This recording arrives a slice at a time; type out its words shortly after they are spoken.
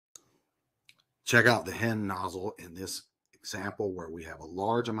Check out the HEN nozzle in this example where we have a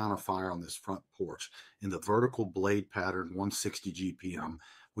large amount of fire on this front porch. In the vertical blade pattern 160 GPM,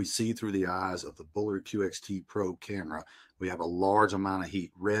 we see through the eyes of the Bullard QXT Pro camera, we have a large amount of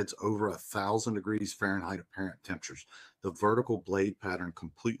heat, reds over 1,000 degrees Fahrenheit apparent temperatures. The vertical blade pattern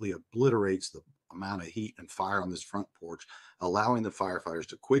completely obliterates the amount of heat and fire on this front porch, allowing the firefighters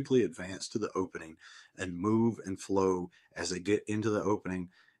to quickly advance to the opening and move and flow as they get into the opening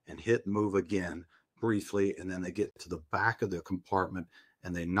and hit move again briefly, and then they get to the back of the compartment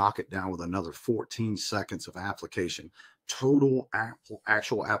and they knock it down with another 14 seconds of application. Total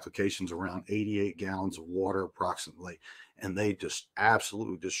actual applications around 88 gallons of water approximately, and they just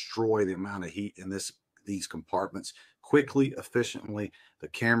absolutely destroy the amount of heat in these compartments quickly, efficiently. The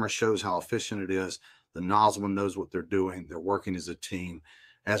camera shows how efficient it is. The nozzle knows what they're doing. They're working as a team.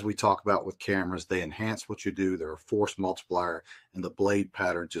 As we talk about with cameras, they enhance what you do. They're a force multiplier, and the blade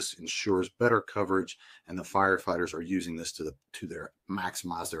pattern just ensures better coverage, and the firefighters are using this to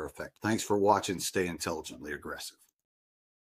maximize their effect. Thanks for watching. Stay intelligently aggressive.